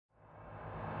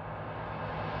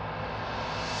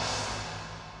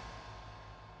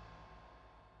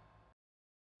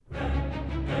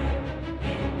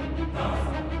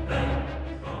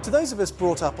To those of us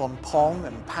brought up on Pong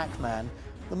and Pac-Man,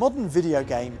 the modern video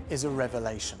game is a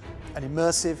revelation, an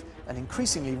immersive and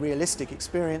increasingly realistic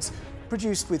experience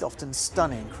produced with often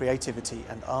stunning creativity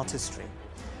and artistry.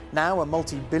 Now a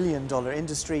multi-billion-dollar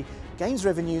industry, games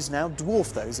revenues now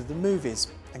dwarf those of the movies,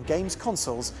 and games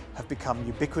consoles have become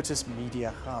ubiquitous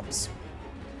media hubs.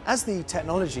 As the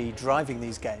technology driving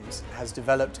these games has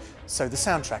developed, so the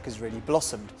soundtrack has really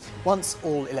blossomed. Once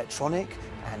all electronic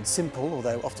and simple,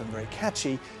 although often very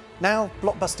catchy, now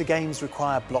blockbuster games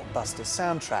require blockbuster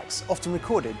soundtracks, often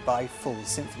recorded by full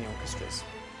symphony orchestras.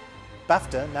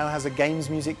 BAFTA now has a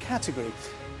games music category,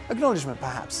 acknowledgement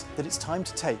perhaps that it's time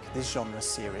to take this genre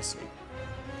seriously.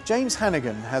 James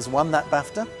Hannigan has won that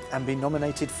BAFTA and been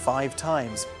nominated 5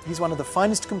 times. He's one of the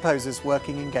finest composers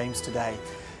working in games today,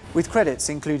 with credits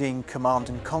including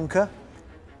Command & Conquer,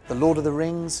 The Lord of the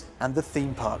Rings and the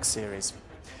Theme Park series.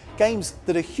 Games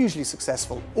that are hugely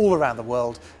successful all around the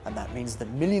world, and that means that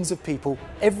millions of people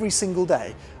every single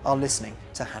day are listening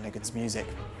to Hannigan's music.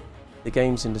 The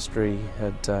games industry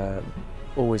had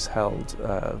always held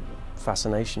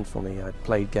fascination for me. I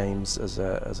played games as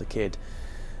a kid,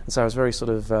 and so I was very sort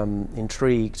of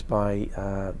intrigued by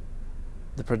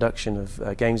the production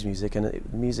of games music,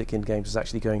 and music in games was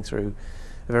actually going through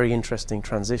a very interesting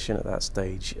transition at that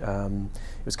stage.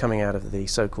 It was coming out of the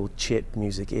so-called chip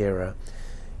music era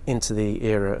into the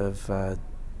era of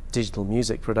digital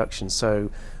music production. So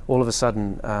all of a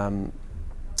sudden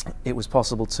it was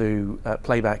possible to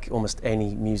play back almost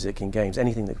any music in games.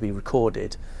 Anything that could be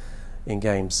recorded in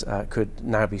games could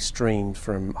now be streamed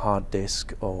from hard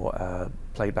disk or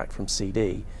played back from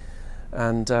CD.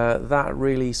 And that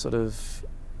really sort of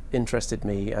interested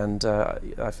me, and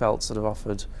I felt sort of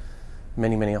offered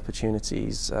many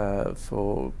opportunities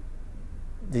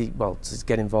to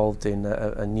get involved in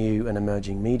a new and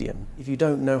emerging medium. If you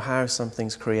don't know how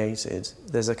something's created,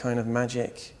 there's a kind of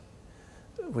magic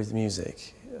with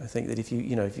music. I think that if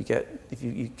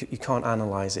you can't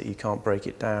analyze it, you can't break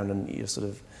it down, and you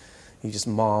just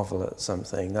marvel at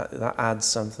something. That adds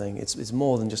something. It's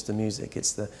more than just the music.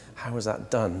 It's the how is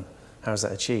that done? How is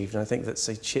that achieved? And I think that,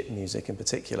 say, chip music in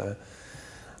particular,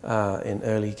 in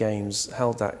early games,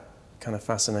 held that kind of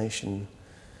fascination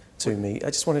to me. I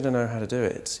just wanted to know how to do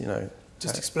it, you know.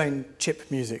 Just explain chip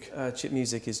music. Chip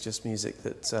music is just music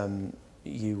that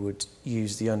you would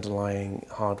use the underlying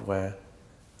hardware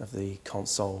of the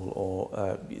console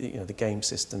or the game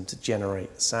system to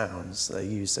generate the sounds they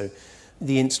use. So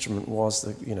the instrument was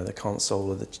the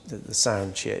console or the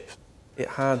sound chip. It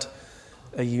had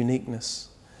a uniqueness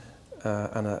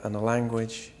and a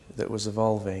language that was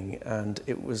evolving, and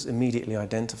it was immediately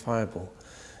identifiable.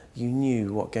 You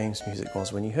knew what games music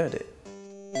was when you heard it.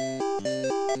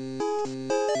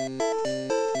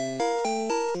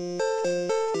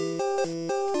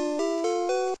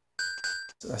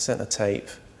 I sent a tape,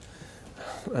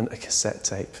 a cassette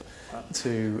tape,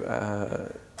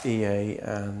 to EA,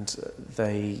 and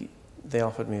they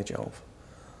offered me a job,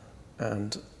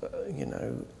 and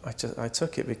I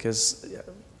took it because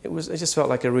it just felt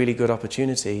like a really good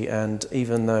opportunity. And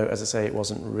even though, as I say, it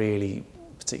wasn't really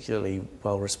particularly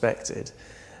well respected,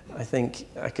 I think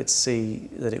I could see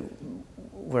that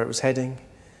where it was heading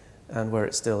and where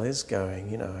it still is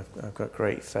going. You know, I've got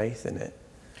great faith in it.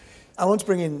 I want to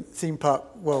bring in Theme Park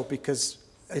World because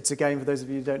it's a game, for those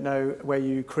of you who don't know, where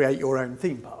you create your own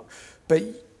theme park. But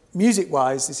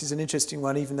music-wise, this is an interesting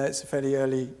one, even though it's a fairly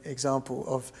early example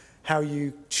of how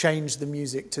you change the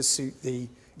music to suit the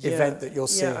event that you're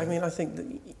seeing. Yeah, I mean, I think that,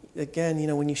 again,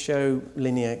 when you show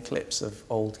linear clips of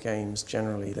old games,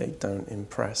 generally they don't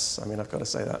impress. I mean, I've got to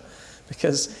say that,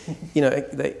 because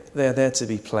they're there to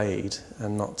be played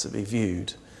and not to be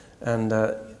viewed. And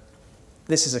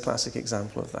this is a classic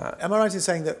example of that. Am I right in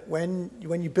saying that when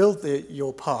you build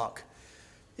your park,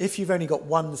 if you've only got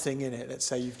one thing in it, let's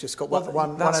say you've just got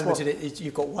one element in it,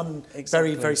 you've got one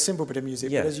very simple bit of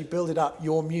music, but as you build it up,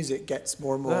 your music gets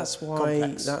more and more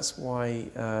complex. That's why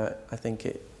I think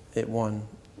it won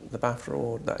the BAFTA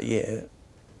award that year.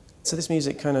 So this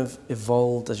music kind of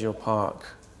evolved as your park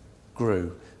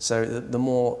grew. So the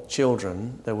more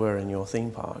children there were in your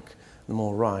theme park, the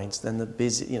more rides, then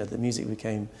the music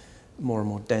became more and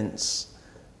more dense.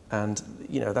 And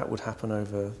that would happen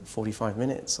over 45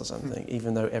 minutes or something,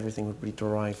 even though everything would be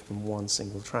derived from one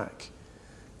single track.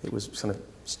 It was kind of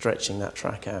stretching that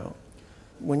track out.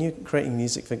 When you're creating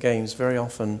music for games, very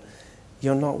often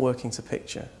you're not working to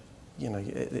picture.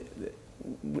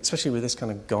 Especially with this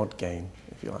kind of God game,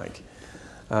 if you like,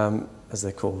 as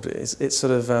they're called. It's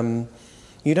sort of,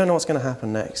 you don't know what's going to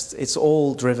happen next. It's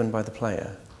all driven by the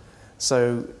player.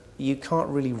 So you can't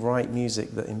really write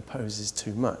music that imposes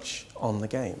too much on the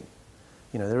game.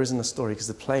 You know, there isn't a story because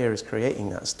the player is creating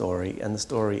that story, and the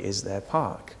story is their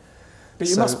park. But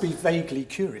you must be vaguely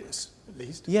curious, at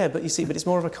least. Yeah, but you see, but it's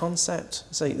more of a concept.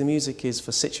 So the music is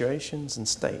for situations and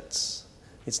states.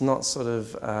 It's not sort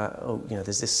of, oh, you know,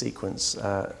 there's this sequence,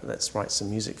 let's write some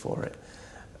music for it.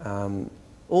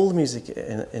 All the music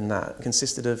in that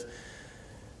consisted of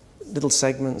little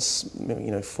segments,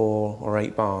 you know, 4 or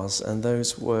 8 bars, and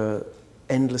those were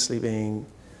endlessly being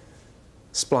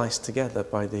spliced together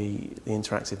by the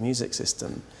interactive music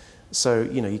system. So,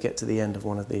 you know, you get to the end of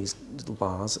one of these little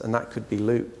bars, and that could be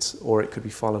looped, or it could be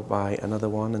followed by another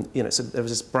one, and, you know, so there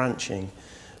was this branching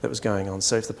that was going on.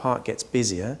 So if the part gets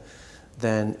busier,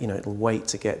 then, you know, it'll wait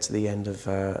to get to the end of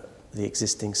the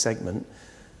existing segment,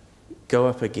 go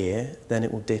up a gear, then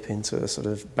it will dip into a sort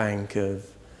of bank of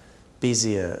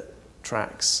busier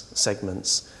tracks,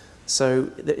 segments.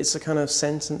 So it's a kind of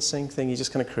sentencing thing. You're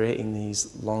just kind of creating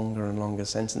these longer and longer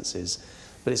sentences,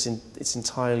 but it's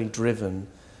entirely driven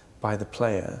by the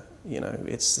player. You know,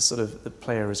 it's the sort of, the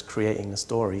player is creating the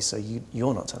story, so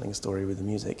you're not telling a story with the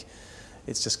music.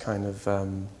 It's just kind of,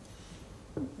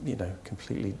 you know,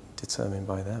 completely determined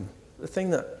by them. The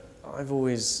thing that I've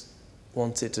always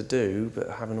wanted to do, but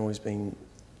haven't always been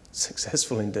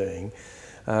successful in doing,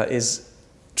 is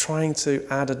trying to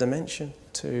add a dimension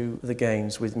to the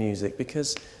games with music,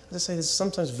 because, as I say, there's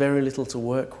sometimes very little to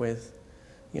work with.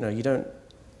 You know, you're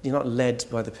not led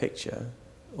by the picture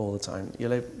all the time. You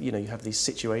know, you have these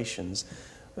situations.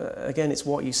 Again, it's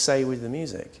what you say with the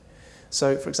music.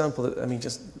 So, for example, I mean,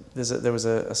 just there was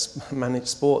a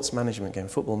sports management game,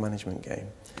 football management game,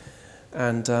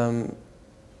 and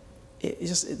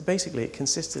basically it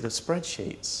consisted of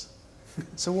spreadsheets.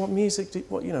 So what music?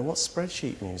 What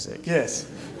spreadsheet music? Yes.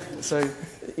 So,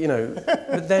 you know,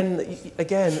 but then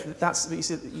again,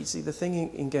 you see the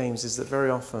thing in games is that very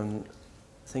often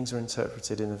things are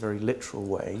interpreted in a very literal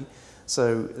way.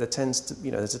 So there tends to,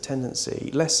 you know, there's a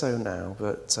tendency, less so now,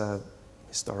 but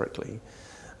historically,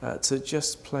 to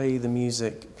just play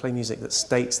music that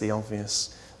states the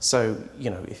obvious. So, you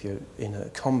know, if you're in a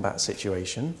combat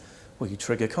situation, well, you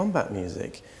trigger combat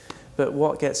music. But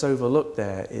what gets overlooked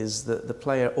there is that the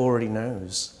player already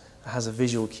knows, has a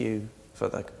visual cue for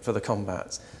the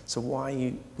combat. So why are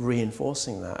you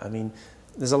reinforcing that? I mean,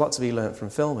 there's a lot to be learnt from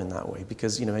film in that way,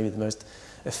 because, you know, maybe the most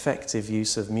effective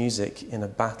use of music in a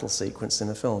battle sequence in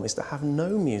a film is to have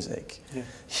no music. Yeah.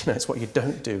 You know, it's what you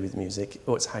don't do with music,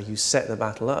 or it's how you set the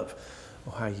battle up,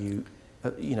 or how you,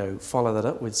 you know, follow that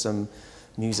up with some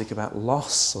music about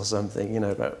loss or something, you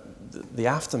know, about the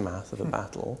aftermath of a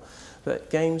battle. But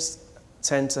games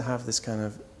tend to have this kind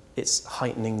of, it's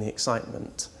heightening the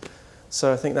excitement.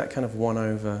 So I think that kind of won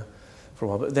over for a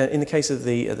while. But then in the case of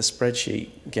the spreadsheet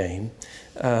game,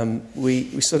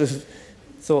 we sort of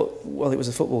thought, well, it was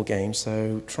a football game,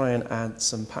 so try and add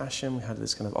some passion. We had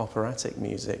this kind of operatic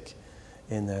music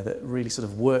in there that really sort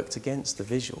of worked against the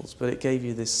visuals, but it gave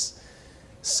you this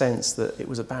sense that it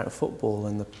was about football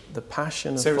and the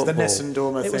passion of football. So it was the Nessun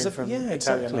Dorma thing from yeah, Italian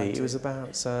exactly. 90. It was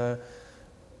about,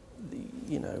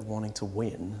 you know, wanting to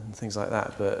win and things like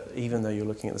that, but even though you're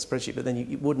looking at the spreadsheet, but then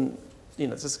you wouldn't, you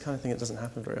know, it's just the kind of thing that doesn't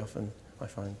happen very often, I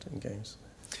find, in games.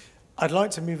 I'd like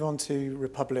to move on to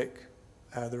Republic,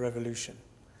 the Revolution,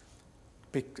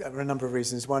 for a number of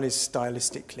reasons. One is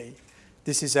stylistically.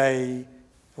 This is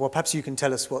well, perhaps you can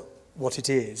tell us what it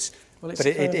is, well, but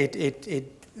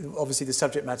it obviously the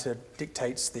subject matter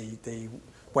dictates the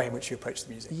way in which you approach the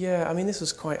music. Yeah, I mean, this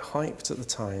was quite hyped at the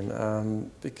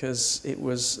time because it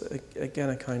was, again,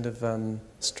 a kind of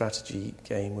strategy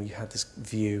game where you had this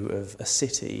view of a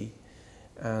city,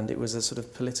 and it was a sort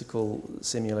of political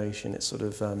simulation. It's sort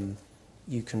of,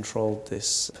 you controlled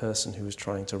this person who was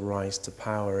trying to rise to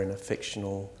power in a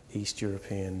fictional East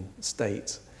European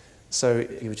state. So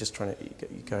you were just trying to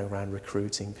go around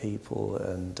recruiting people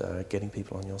and getting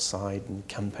people on your side and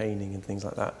campaigning and things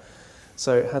like that.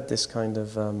 So it had this kind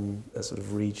of a sort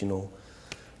of regional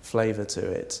flavour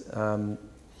to it.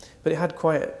 But it had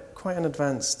quite an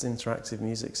advanced interactive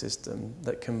music system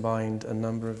that combined a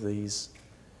number of these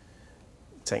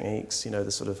techniques, you know,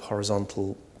 the sort of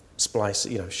horizontal splice,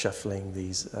 you know, shuffling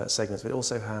these segments, but it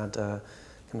also had kind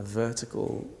of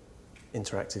vertical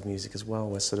interactive music as well,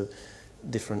 where sort of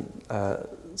different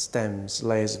stems,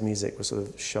 layers of music were sort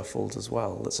of shuffled as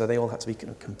well. So they all had to be kind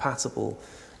of compatible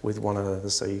with one another.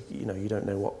 So you know, you don't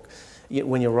know what,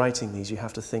 when you're writing these, you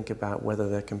have to think about whether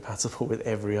they're compatible with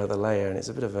every other layer, and it's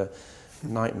a bit of a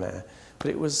nightmare. But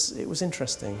it was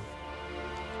interesting.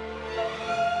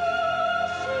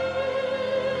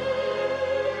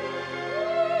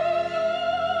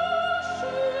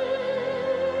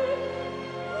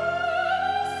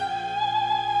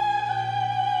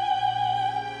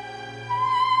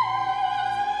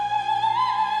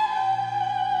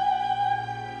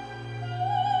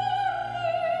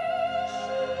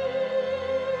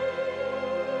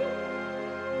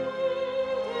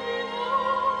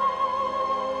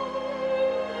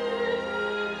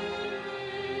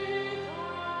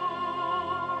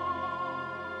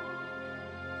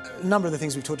 a number of the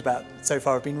things we've talked about so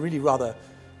far have been really rather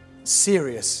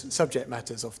serious subject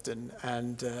matters often,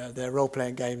 and they're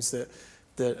role-playing games that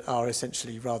are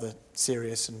essentially rather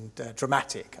serious and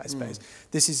dramatic, I suppose.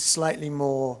 This is slightly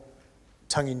more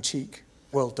tongue-in-cheek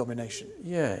world domination.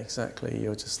 Yeah, exactly.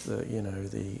 You're just the, you know,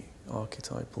 the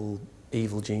archetypal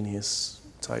evil genius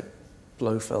type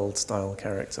Blofeld-style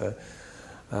character,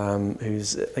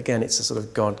 who's, again, it's a sort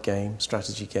of god game,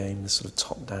 strategy game, this sort of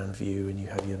top-down view, and you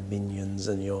have your minions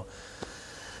and your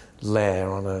lair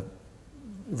on a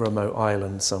remote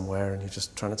island somewhere, and you're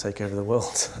just trying to take over the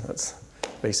world. That's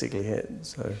basically it.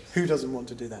 So who doesn't want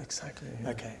to do that? Exactly. Yeah.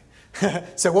 Okay.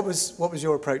 So what was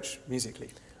your approach musically?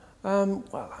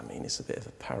 Well, I mean, it's a bit of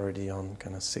a parody on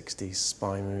kind of 60s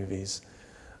spy movies,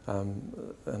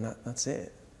 and that's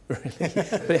it, really.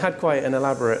 But it had quite an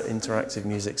elaborate interactive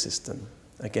music system.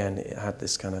 Again, it had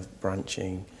this kind of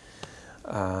branching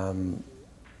and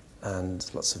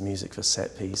lots of music for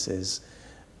set pieces.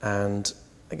 And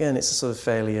again, it's a sort of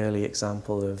fairly early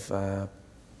example of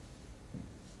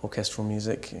orchestral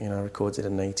music. You know, I recorded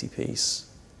an 80-piece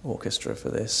orchestra for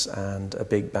this and a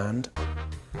big band.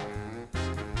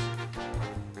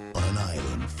 On an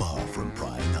island far from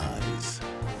prying eyes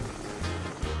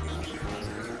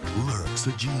lurks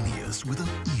a genius with an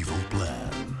evil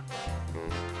plan.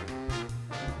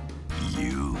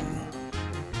 You.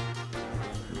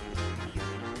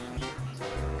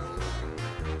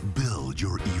 Build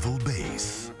your evil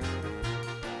base.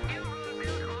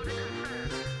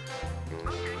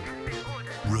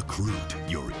 Recruit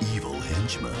your evil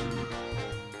henchmen.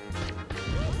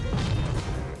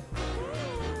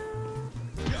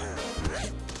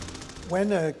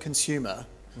 When a consumer,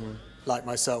 like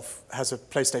myself, has a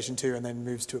PlayStation 2 and then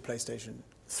moves to a PlayStation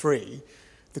 3,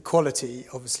 the quality,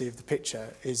 obviously, of the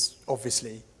picture is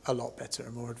obviously a lot better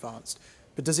and more advanced.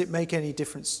 But does it make any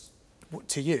difference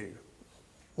to you?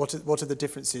 What are the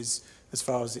differences as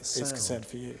far as it's concerned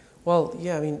for you? Well,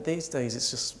 yeah, I mean, these days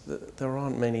it's just that there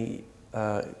aren't many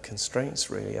constraints,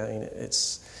 really. I mean,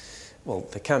 it's, well,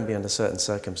 there can be under certain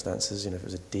circumstances, you know, if it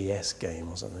was a DS game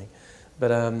or something. But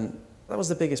that was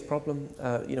the biggest problem.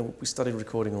 You know, we started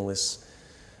recording all this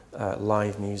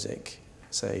live music,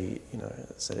 say, you know,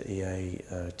 at EA,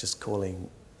 just calling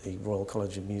the Royal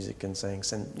College of Music and saying,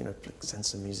 send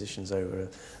some musicians over,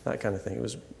 that kind of thing. It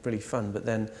was really fun. But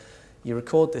then you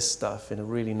record this stuff in a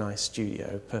really nice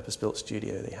studio, purpose-built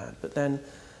studio they had, but then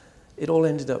it all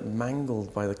ended up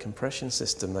mangled by the compression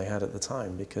system they had at the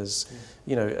time, because,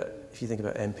 you know, if you think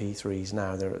about MP3s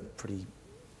now, they're pretty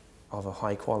of a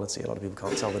high quality. A lot of people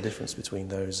can't tell the difference between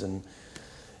those and,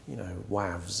 you know,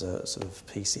 WAVs, sort of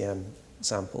PCM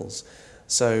samples.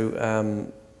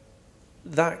 So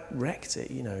that wrecked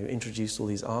it, you know, introduced all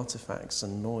these artifacts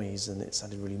and noise, and it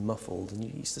sounded really muffled. And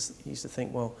you used to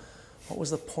think, well, what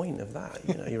was the point of that?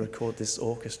 You know, you record this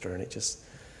orchestra and it just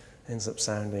ends up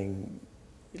sounding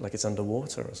like it's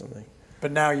underwater or something.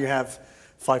 But now you have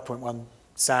 5.1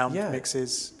 sound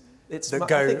mixes that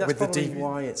go with the DVD.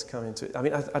 Why it's coming to. I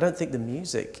mean, I don't think the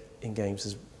music in games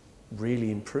has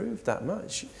really improved that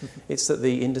much. It's that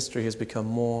the industry has become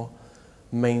more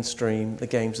mainstream. The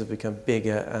games have become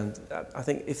bigger, and I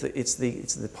think it's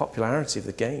the popularity of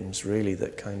the games really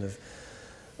that kind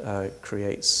of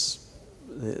creates.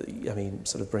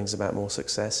 Sort of brings about more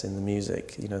success in the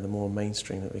music, you know, the more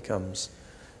mainstream it becomes.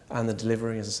 And the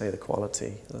delivery, as I say, the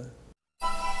quality.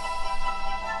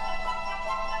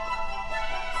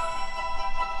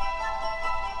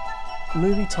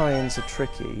 Movie tie-ins are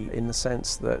tricky in the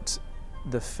sense that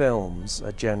the films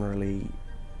are generally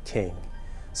king.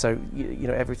 So, you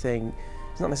know, everything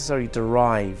is not necessarily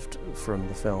derived from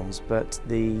the films, but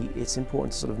it's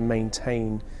important to sort of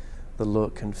maintain the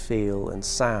look and feel and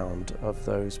sound of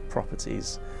those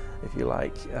properties, if you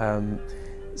like.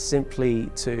 Simply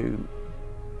to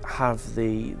have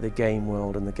the game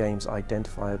world and the games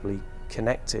identifiably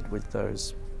connected with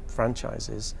those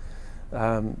franchises.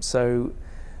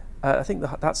 I think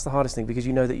that's the hardest thing, because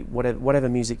you know that whatever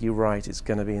music you write is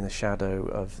going to be in the shadow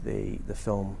of the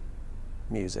film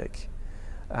music,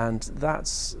 and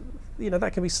that's, you know,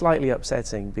 that can be slightly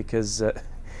upsetting, because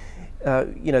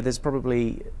you know,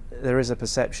 there is a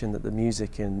perception that the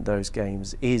music in those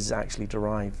games is actually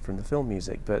derived from the film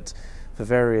music, but for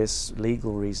various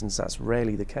legal reasons that's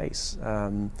rarely the case.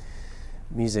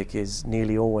 Music is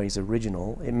nearly always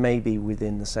original. It may be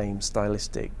within the same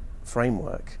stylistic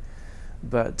framework,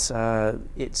 but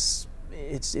it's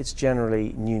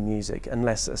generally new music,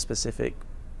 unless a specific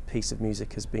piece of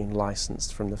music has been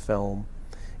licensed from the film.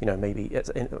 You know, maybe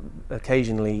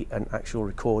occasionally an actual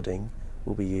recording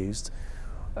will be used.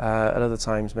 At other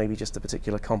times, maybe just a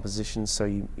particular composition. So,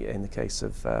 in the case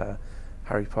of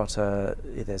Harry Potter,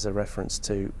 there's a reference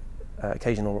to,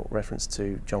 occasional reference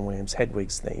to John Williams'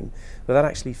 Hedwig's theme, but that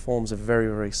actually forms a very,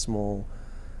 very small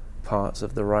part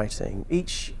of the writing.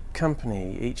 Each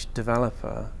company, each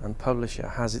developer and publisher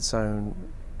has its own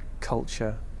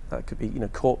culture. That could be,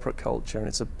 corporate culture and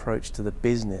its approach to the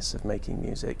business of making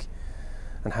music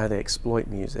and how they exploit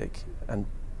music and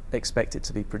expect it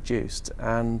to be produced.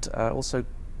 And also,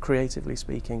 creatively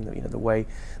speaking,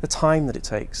 the time that it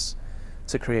takes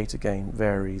to create a game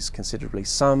varies considerably.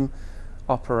 Some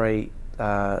operate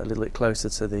a little bit closer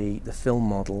to the film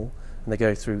model, and they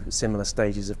go through similar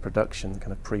stages of production,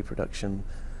 kind of pre-production,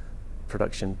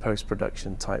 production,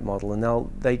 post-production type model, and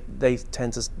they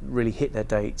tend to really hit their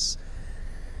dates.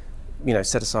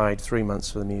 Set aside 3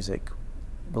 months for the music,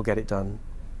 we'll get it done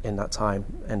in that time,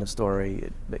 end of story,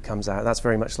 it comes out. That's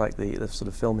very much like the sort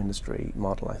of film industry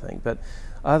model, I think. But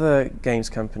other games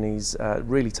companies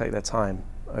really take their time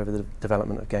over the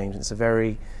development of games. It's a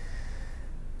very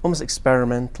almost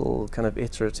experimental, kind of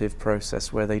iterative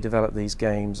process where they develop these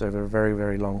games over a very,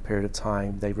 very long period of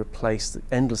time. They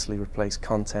endlessly replace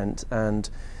content, and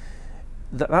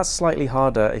that's slightly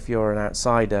harder if you're an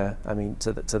outsider,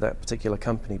 to that particular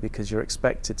company, because you're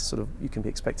expected to you can be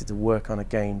expected to work on a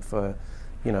game for,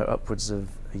 upwards of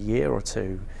a year or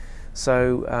two.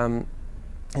 So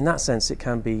in that sense, it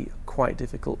can be quite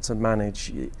difficult to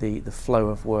manage the flow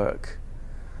of work,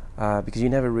 because you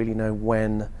never really know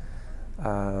when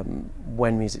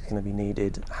music's going to be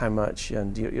needed, how much,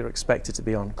 and you're expected to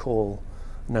be on call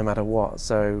no matter what.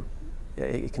 So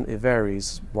it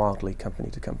varies wildly company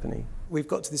to company. We've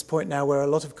got to this point now where a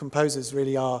lot of composers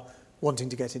really are wanting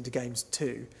to get into games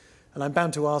too. And I'm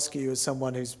bound to ask you, as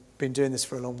someone who's been doing this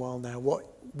for a long while now,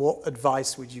 what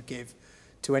advice would you give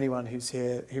to anyone who's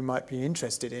here who might be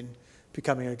interested in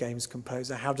becoming a games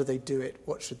composer? How do they do it?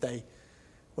 What should they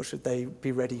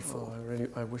be ready for?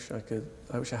 I wish I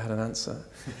had an answer.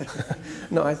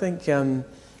 No, I think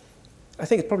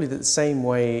it's probably the same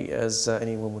way as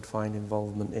anyone would find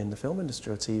involvement in the film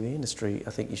industry or TV industry.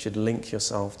 I think you should link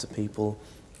yourself to people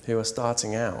who are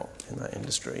starting out in that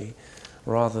industry,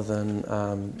 rather than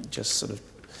just sort of,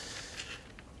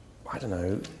 I don't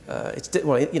know.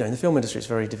 In the film industry, it's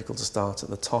very difficult to start at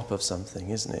the top of something,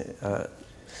 isn't it?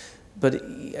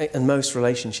 And most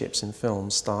relationships in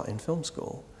films start in film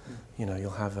school. You'll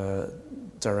have a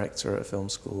director at a film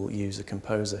school use a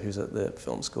composer who's at the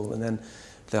film school, and then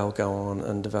they'll go on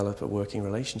and develop a working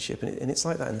relationship. And it's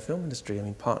like that in the film industry.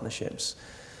 Partnerships,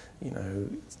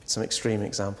 some extreme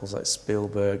examples like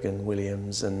Spielberg and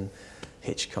Williams and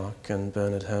Hitchcock and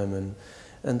Bernard Herrmann,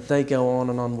 and they go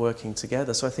on and on working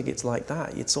together. So I think it's like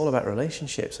that. It's all about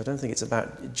relationships. I don't think it's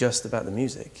just about the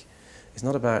music. It's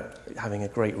not about having a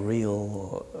great reel,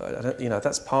 or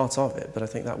that's part of it. But I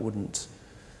think that wouldn't,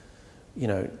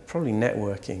 probably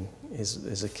networking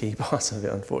is a key part of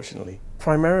it, unfortunately.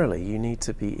 Primarily, you need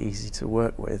to be easy to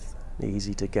work with,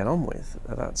 easy to get on with.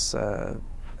 That's a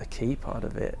key part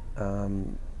of it.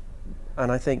 And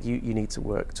I think you need to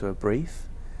work to a brief.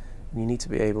 You need to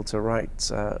be able to write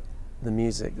the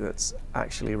music that's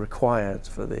actually required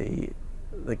for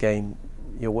the game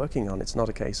you're working on. It's not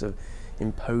a case of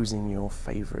imposing your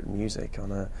favourite music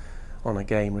on a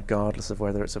game, regardless of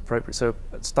whether it's appropriate. So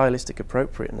stylistic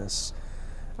appropriateness,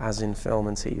 as in film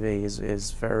and TV,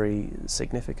 is very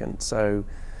significant. So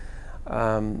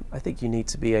I think you need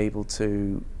to be able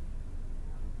to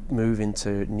move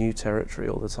into new territory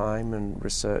all the time and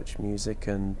research music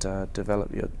and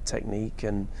develop your technique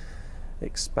and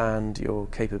expand your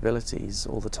capabilities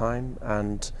all the time,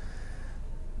 and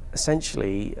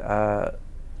essentially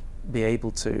be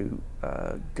able to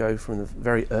go from the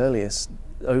very earliest,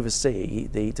 oversee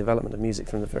the development of music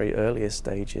from the very earliest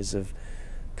stages of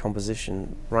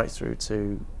composition right through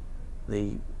to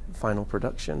the final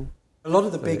production. A lot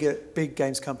of the big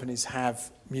games companies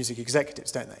have music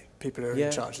executives, don't they? People who are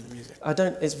in charge of the music.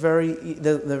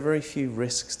 There are very few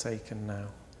risks taken now.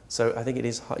 So I think it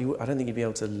is hard. I don't think you'd be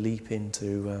able to leap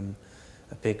into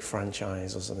a big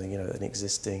franchise or something, an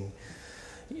existing,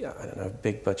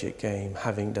 big budget game,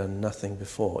 having done nothing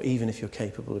before, even if you're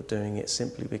capable of doing it,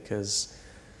 simply because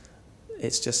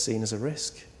it's just seen as a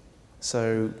risk.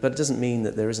 So, but it doesn't mean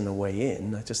that there isn't a way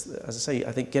in. As I say,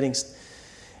 I think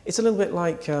it's a little bit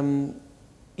like,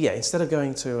 instead of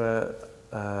going to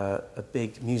a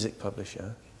big music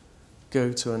publisher,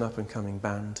 go to an up-and-coming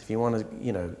band. If you want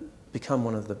to, become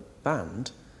one of the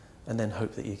band, and then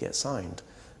hope that you get signed.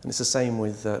 And it's the same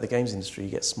with the games industry. You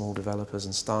get small developers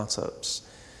and startups.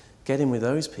 Get in with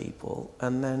those people,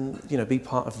 and then be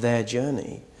part of their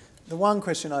journey. The one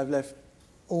question I've left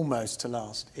almost to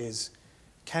last is,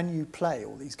 can you play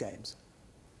all these games?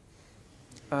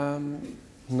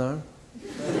 No.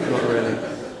 Not really.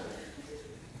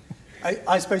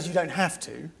 I suppose you don't have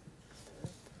to,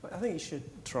 I think you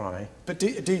should try. but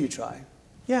do you try?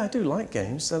 Yeah, I do like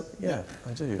games. So, yeah,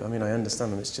 I do. I mean, I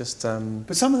understand them. It's just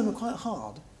But some of them are quite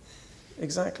hard.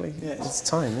 exactly. Yes. It's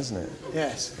time, isn't it?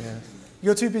 Yes. Yeah.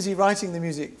 You're too busy writing the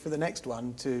music for the next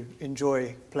one to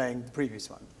enjoy playing the previous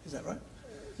one. Is that right?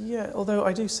 Yeah. Although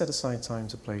I do set aside time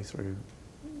to play through.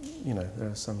 You know, there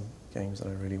are some games that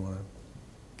I really want to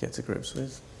get to grips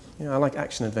with. You know, I like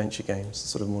action-adventure games,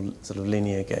 sort of more sort of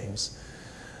linear games.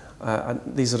 And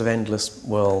these sort of endless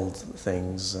world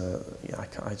things, yeah,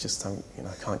 I just don't, you know,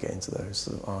 I can't get into those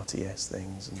sort of RTS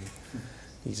things, and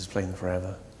you just play them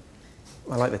forever.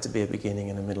 I like there to be a beginning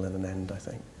and a middle and an end, I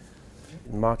think.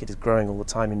 The market is growing all the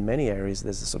time in many areas.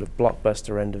 There's the sort of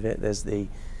blockbuster end of it. There's the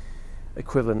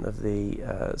equivalent of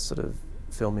the sort of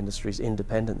film industry's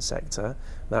independent sector.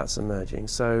 That's emerging.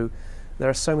 So there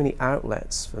are so many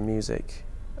outlets for music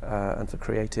and for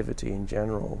creativity in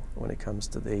general when it comes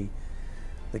to the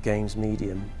games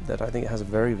medium that I think it has a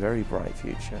very, very bright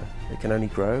future. It can only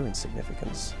grow in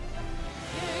significance.